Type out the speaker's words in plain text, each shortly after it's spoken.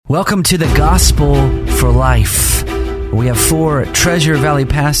Welcome to the Gospel for Life. We have 4 Treasure Valley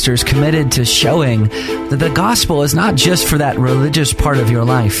pastors committed to showing that the gospel is not just for that religious part of your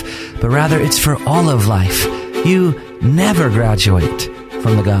life, but rather it's for all of life. You never graduate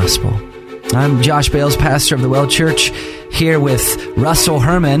from the gospel. I'm Josh Bales, pastor of the Well Church, here with Russell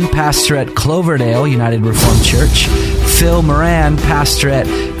Herman, pastor at Cloverdale United Reformed Church, Phil Moran, pastor at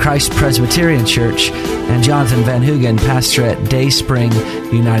Christ Presbyterian Church, and Jonathan Van Hoogen, pastor at Dayspring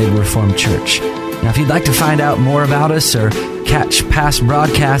United Reformed Church. Now, if you'd like to find out more about us or catch past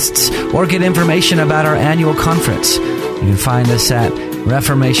broadcasts or get information about our annual conference, you can find us at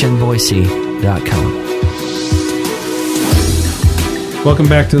reformationboise.com. Welcome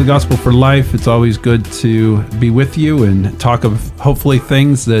back to the Gospel for Life. It's always good to be with you and talk of hopefully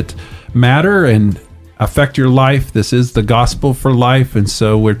things that matter and affect your life. This is the Gospel for Life, and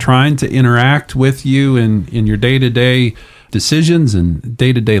so we're trying to interact with you in your day-to-day decisions and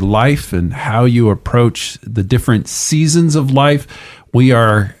day-to-day life and how you approach the different seasons of life. We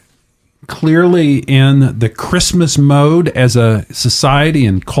are clearly in the Christmas mode as a society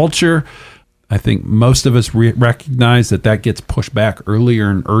and culture. I think most of us recognize that gets pushed back earlier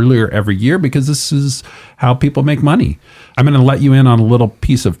and earlier every year because this is how people make money. I'm going to let you in on a little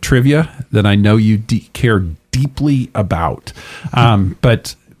piece of trivia that I know you care deeply about.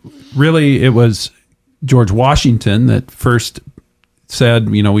 But really, it was George Washington that first said,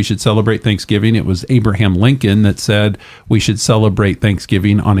 we should celebrate Thanksgiving. It was Abraham Lincoln that said we should celebrate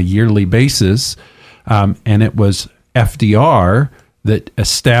Thanksgiving on a yearly basis. And it was FDR that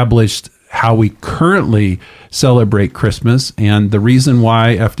established how we currently celebrate Christmas. And the reason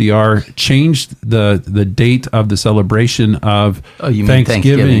why FDR changed the date of the celebration of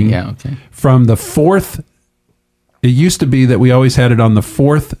Thanksgiving from the 4th. It used to be that we always had it on the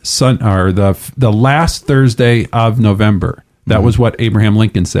 4th or the last Thursday of November. That was what Abraham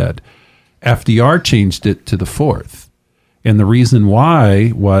Lincoln said. FDR changed it to the 4th. And the reason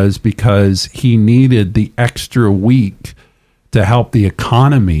why was because he needed the extra week to help the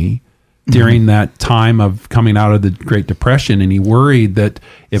economy during that time of coming out of the Great Depression, and he worried that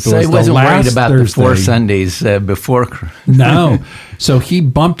if it was the last Thursday... So he wasn't worried about the 4 Sundays before... No. So he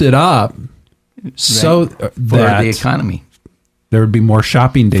bumped it up so that... For the economy. There would be more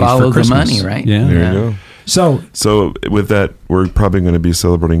shopping days for Christmas. Follow the money, right? Yeah. There you go. So with that, we're probably going to be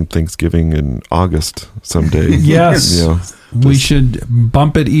celebrating Thanksgiving in August someday. Yes. We should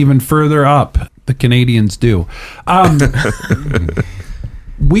bump it even further up. The Canadians do.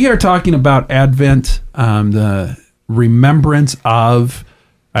 We are talking about Advent, the remembrance of...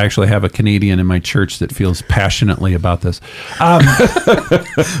 I actually have a Canadian in my church that feels passionately about this. My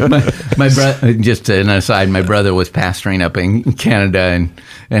brother, just an aside, my brother was pastoring up in Canada,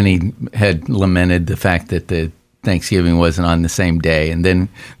 and he had lamented the fact that the Thanksgiving wasn't on the same day. And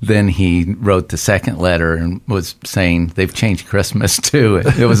then he wrote the second letter and was saying they've changed Christmas too.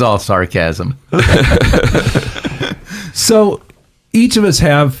 It was all sarcasm. So each of us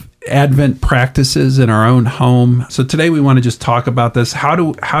have Advent practices in our own home. So today we want to just talk about this. How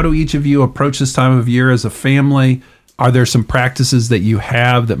do each of you approach this time of year as a family? Are there some practices that you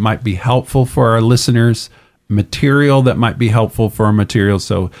have that might be helpful for our listeners? Material that might be helpful for our material?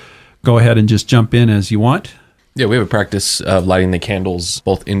 So go ahead and just jump in as you want. Yeah, we have a practice of lighting the candles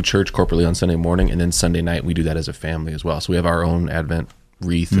both in church corporately on Sunday morning, and then Sunday night we do that as a family as well. So we have our own Advent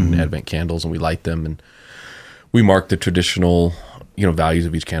wreath and Advent candles, and we light them, and we mark the traditional values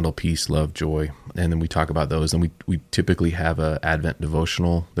of each candle: peace, love, joy, and then we talk about those. And we typically have a Advent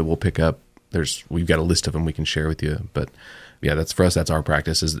devotional that we'll pick up. We've got a list of them we can share with you, but yeah, that's our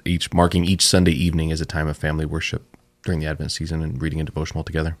practice, is marking each Sunday evening as a time of family worship during the Advent season and reading a devotional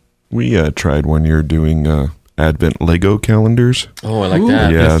together. We tried one year doing Advent Lego calendars. Oh, I like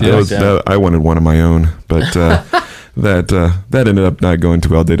that. Yeah, that I wanted one of my own, but that ended up not going too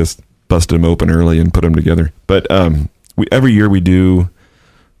well. They just busted them open early and put them together. But every year we do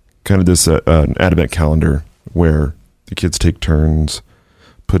kind of this an Advent calendar where the kids take turns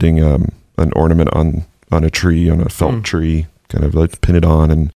putting an ornament on a tree, on a felt tree, kind of like pin it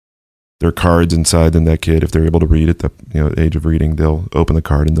on, and there are cards inside. Then that kid, if they're able to read at the age of reading, they'll open the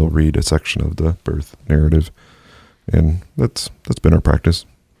card and they'll read a section of the birth narrative, and that's been our practice.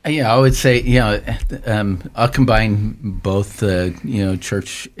 Yeah, I would say I'll combine both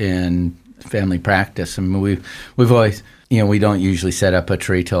church and family practice. I mean, we've always, we don't usually set up a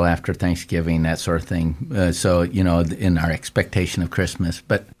tree till after Thanksgiving, that sort of thing. So, in our expectation of Christmas.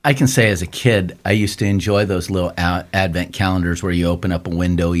 But I can say as a kid, I used to enjoy those little Advent calendars where you open up a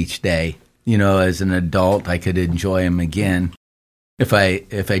window each day. As an adult, I could enjoy them again. If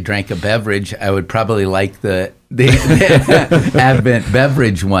I drank a beverage, I would probably like the Advent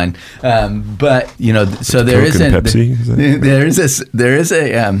beverage one. But so there Coke and Pepsi?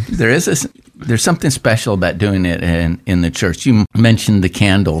 There's something special about doing it in the church. You mentioned the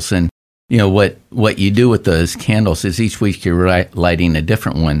candles, and what you do with those candles is each week you're lighting a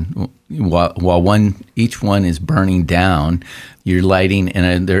different one. While each one is burning down, you're lighting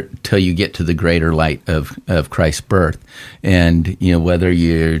until you get to the greater light of Christ's birth. And whether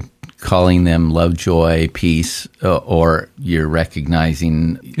you're calling them love, joy, peace, or you're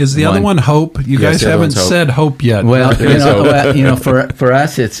recognizing other one hope? You guys haven't said hope yet. Well, for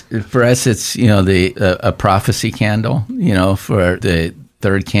us it's a prophecy candle. For the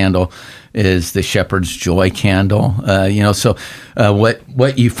third candle is the shepherd's joy candle.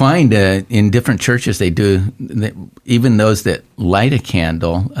 What you find in different churches, they do, even those that light a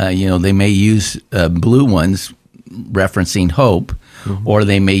candle, they may use blue ones referencing hope, or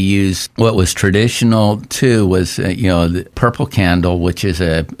they may use what was traditional too was the purple candle, which is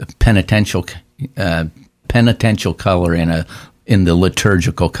a penitential color in the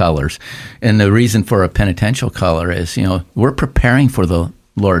liturgical colors. And the reason for a penitential color is, we're preparing for the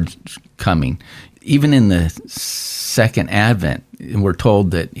Lord's coming. Even in the second advent, we're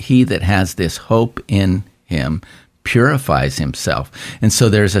told that he that has this hope in him purifies himself. And so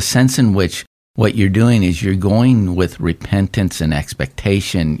there's a sense in which what you're doing is you're going with repentance and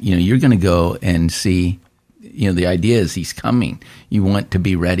expectation. You're going to go and see, the idea is he's coming. You want to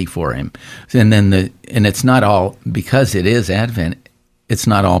be ready for him. And then it's not all, because it is Advent, it's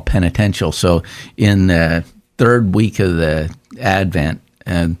not all penitential. So in the third week of the Advent,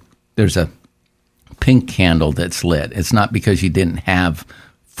 there's a pink candle that's lit. It's not because you didn't have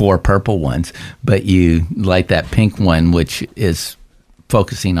 4 purple ones, but you light that pink one, which is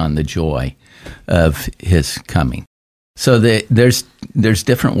focusing on the joy of his coming. So there's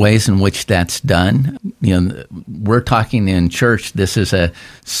different ways in which that's done. We're talking in church. This is a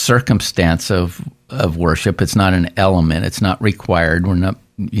circumstance of worship. It's not an element. It's not required. We're not,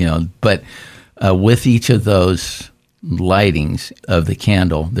 but with each of those lightings of the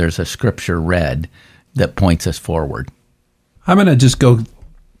candle, there's a scripture read that points us forward. I'm going to just go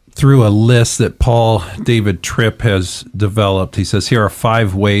through a list that Paul David Tripp has developed. He says, here are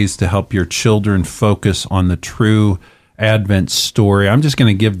 5 ways to help your children focus on the true Advent story. I'm just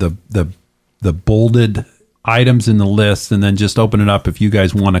going to give the bolded items in the list and then just open it up if you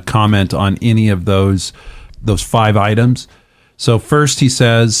guys want to comment on any of those 5 items. So first he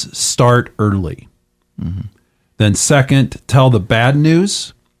says, start early. Mm-hmm. Then second, tell the bad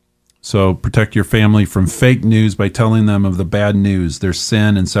news. So protect your family from fake news by telling them of the bad news, their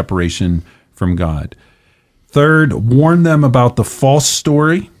sin and separation from God. Third, warn them about the false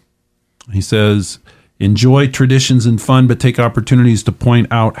story. He says, enjoy traditions and fun, but take opportunities to point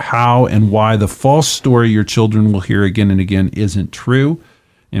out how and why the false story your children will hear again and again isn't true.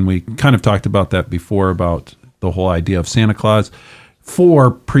 And we kind of talked about that before, about the whole idea of Santa Claus.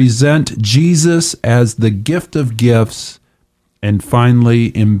 4, present Jesus as the gift of gifts. And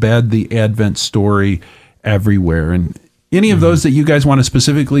finally, embed the Advent story everywhere. And any of those that you guys want to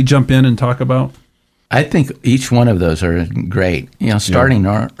specifically jump in and talk about? I think each one of those are great. Starting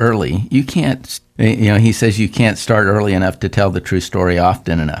early. You can't, he says you can't start early enough to tell the true story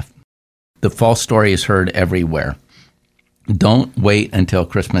often enough. The false story is heard everywhere. Don't wait until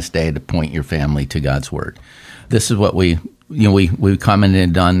Christmas Day to point your family to God's Word. This is what we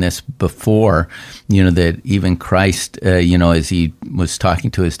commented on this before, that even Christ, as he was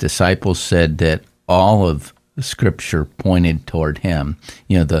talking to his disciples, said that all of Scripture pointed toward him.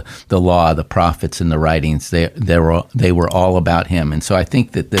 The law, the prophets, and the writings, they were all about him. And so I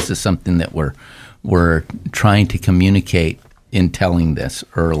think that this is something that we're trying to communicate in telling this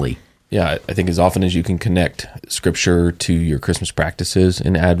early. Yeah, I think as often as you can connect Scripture to your Christmas practices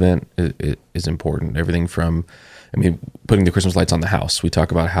in Advent is important. Everything from, putting the Christmas lights on the house. We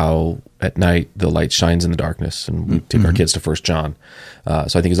talk about how at night the light shines in the darkness, and we take our kids to 1 John.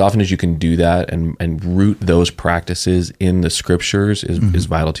 So I think as often as you can do that and root those practices in the Scriptures is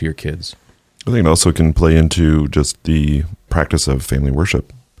vital to your kids. I think it also can play into just the practice of family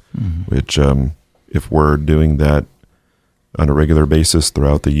worship, which if we're doing that on a regular basis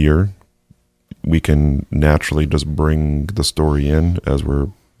throughout the year, we can naturally just bring the story in as we're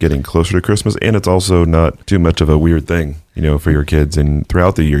getting closer to Christmas. And it's also not too much of a weird thing, for your kids. And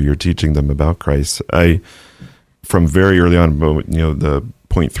throughout the year, you're teaching them about Christ. From very early on, the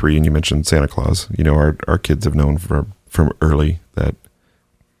point 3, and you mentioned Santa Claus, our kids have known from early that,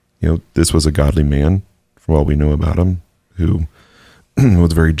 this was a godly man, from all we know about him, who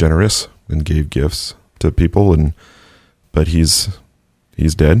was very generous and gave gifts to people. But he's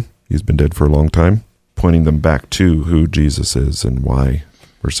he's dead. He's been dead for a long time, pointing them back to who Jesus is and why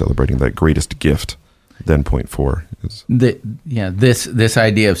we're celebrating that greatest gift. Then point 4 is this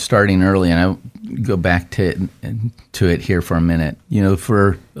idea of starting early, and I'll go back to it here for a minute.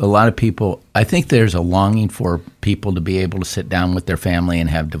 For a lot of people, I think there's a longing for people to be able to sit down with their family and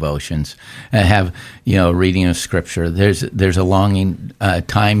have devotions and have reading of Scripture. There's a longing.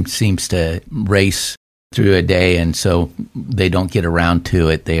 Time seems to race through a day, and so they don't get around to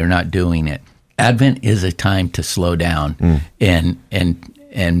it. They are not doing it. Advent is a time to slow down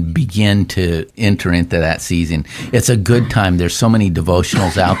and begin to enter into that season. It's a good time. There's so many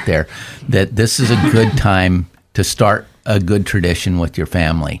devotionals out there that this is a good time to start a good tradition with your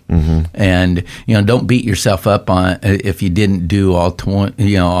family. And don't beat yourself up on if you didn't do all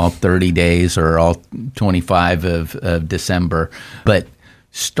 30 days or all 25 of December, but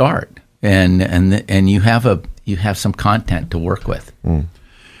start and you have some content to work with.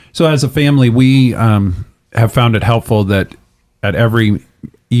 So as a family, we have found it helpful that at every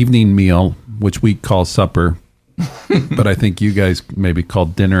evening meal, which we call supper, but I think you guys maybe call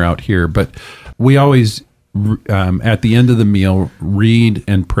dinner out here, but we always, at the end of the meal, read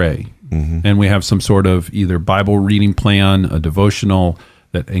and pray. And we have some sort of either Bible reading plan, a devotional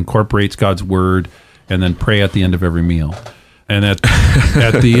that incorporates God's word, and then pray at the end of every meal. And at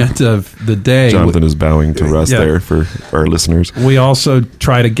the end of the day, Jonathan is bowing to Russ there for our listeners. We also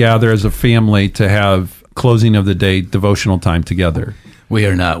try to gather as a family to have closing of the day devotional time together. We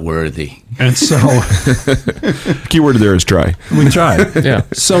are not worthy. And so keyword there is try. We try. Yeah.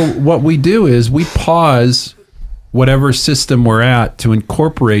 So what we do is we pause whatever system we're at to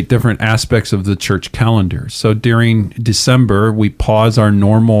incorporate different aspects of the church calendar. So during December, we pause our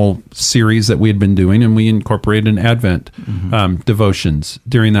normal series that we had been doing, and we incorporate an Advent devotions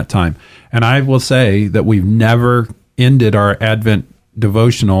during that time. And I will say that we've never ended our Advent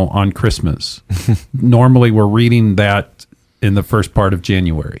devotional on Christmas. Normally, we're reading that in the first part of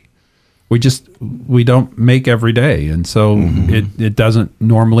January. We don't make every day, and so it doesn't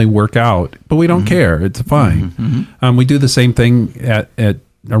normally work out, but we don't care. It's fine. We do the same thing at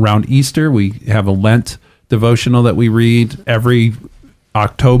around Easter. We have a Lent devotional that we read. Every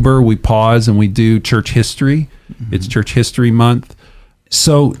October, we pause and we do church history. It's Church History Month.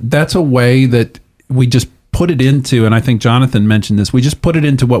 So that's a way that we just put it into, and I think Jonathan mentioned this, we just put it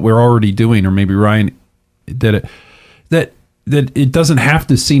into what we're already doing, or maybe Ryan did it, that it doesn't have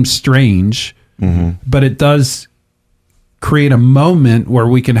to seem strange, but it does create a moment where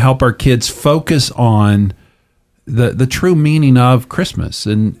we can help our kids focus on the true meaning of Christmas.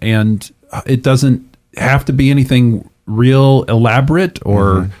 And it doesn't have to be anything real elaborate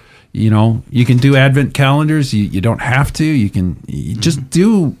or, you can do Advent calendars. You don't have to. You can just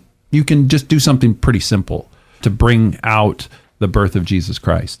do something pretty simple to bring out the birth of Jesus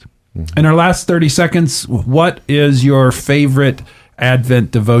Christ. In our last 30 seconds, what is your favorite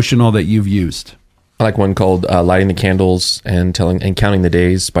Advent devotional that you've used? I like one called Lighting the Candles and Counting the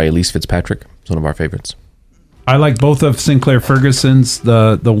Days by Elise Fitzpatrick. It's one of our favorites. I like both of Sinclair Ferguson's.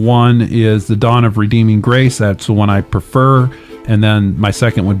 The one is The Dawn of Redeeming Grace. That's the one I prefer. And then my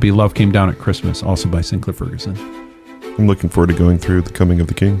second would be Love Came Down at Christmas, also by Sinclair Ferguson. I'm looking forward to going through The Coming of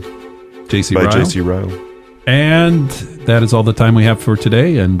the King by J.C. Ryle. And that is all the time we have for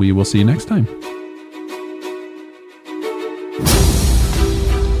today, and we will see you next time.